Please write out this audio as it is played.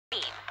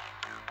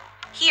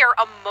Here,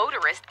 a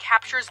motorist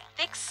captures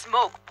thick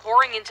smoke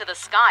pouring into the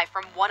sky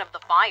from one of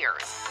the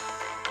fires.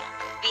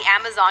 The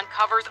Amazon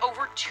covers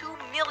over 2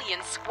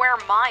 million square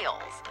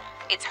miles.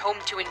 It's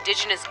home to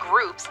indigenous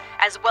groups,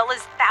 as well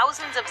as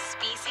thousands of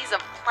species of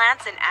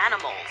plants and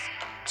animals.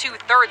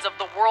 2/3 of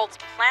the world's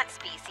plant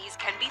species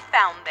can be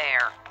found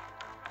there.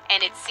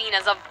 And it's seen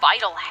as a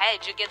vital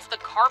hedge against the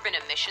carbon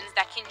emissions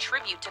that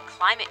contribute to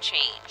climate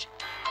change,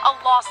 a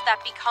loss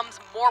that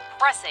becomes more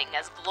pressing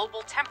as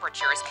global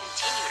temperatures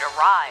continue to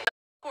rise.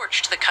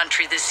 Scorched the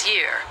country this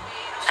year,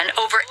 an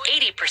over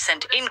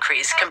 80%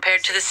 increase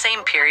compared to the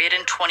same period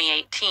in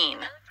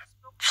 2018.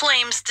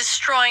 Flames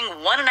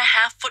destroying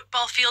 1.5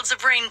 football fields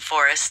of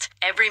rainforest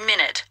every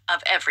minute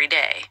of every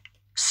day.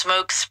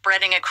 Smoke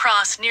spreading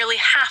across nearly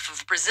half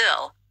of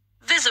Brazil,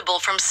 visible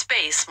from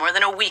space more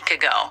than a week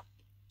ago,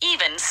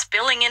 even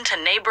spilling into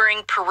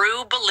neighboring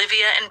Peru,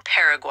 Bolivia, and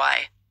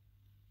Paraguay.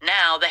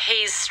 Now the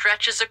haze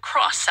stretches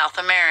across South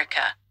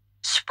America,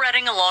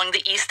 spreading along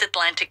the East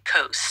Atlantic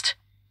coast.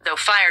 Though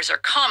fires are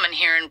common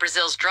here in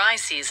Brazil's dry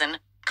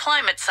season,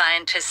 climate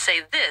scientists say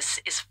this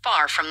is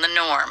far from the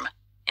norm.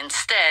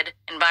 Instead,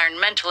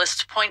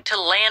 environmentalists point to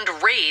land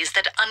raised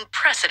at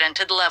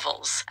unprecedented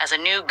levels, as a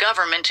new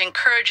government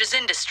encourages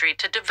industry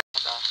to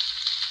develop.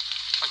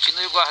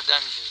 Continue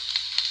guardando, Jesus.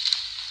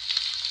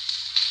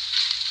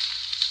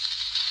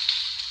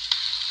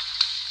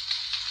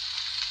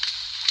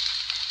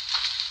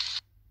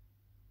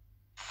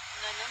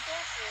 Não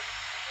terceiro,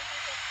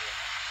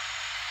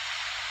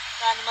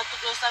 tá no Mato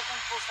Grosso, sabe como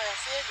o povo faz a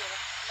cedo?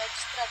 Mete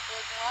os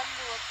tratores de um lado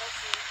do outro,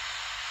 assim.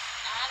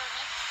 Claro,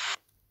 né?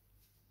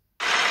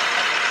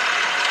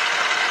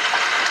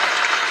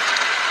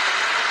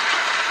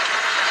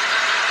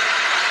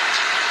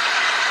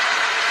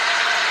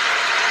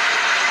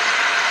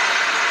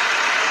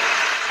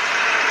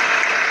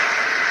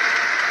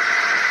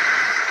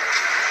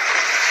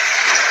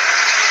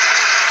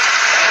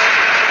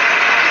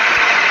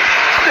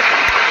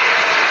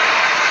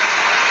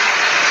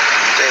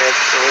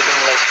 Doido,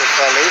 moleque, eu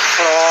falei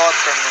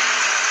frota, mano.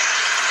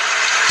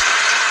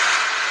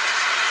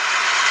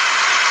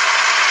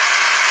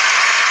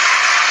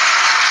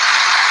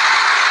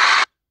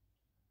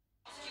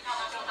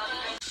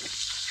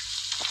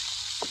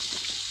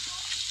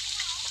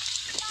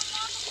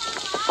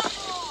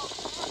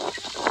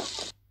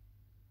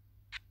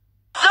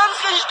 Anos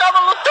que a gente tava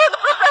lutando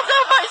pra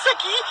preservar isso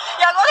aqui,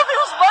 e agora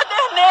vem os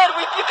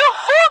baderneiros e picam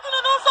fogo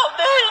na nossa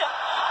aldeia.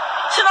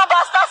 Se não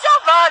bastasse a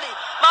Vale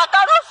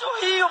matar nosso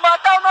rio,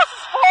 matar os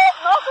nossos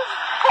povos,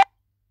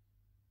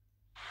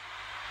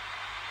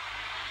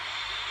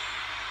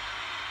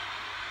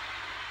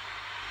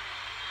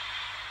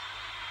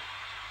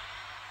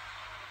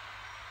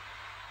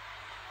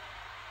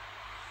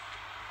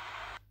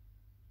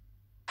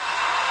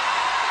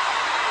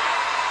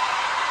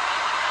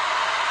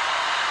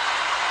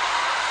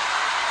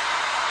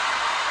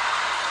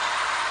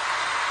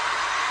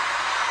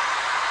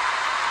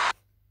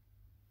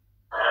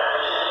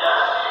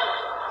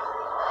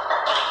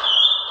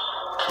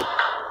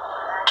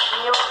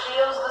 Meu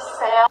Deus do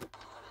céu.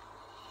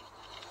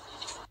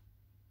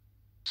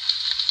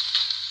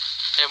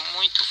 É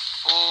muito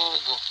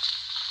fogo.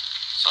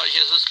 Só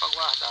Jesus para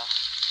guardar.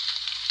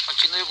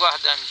 Continue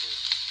guardando,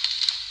 Jesus.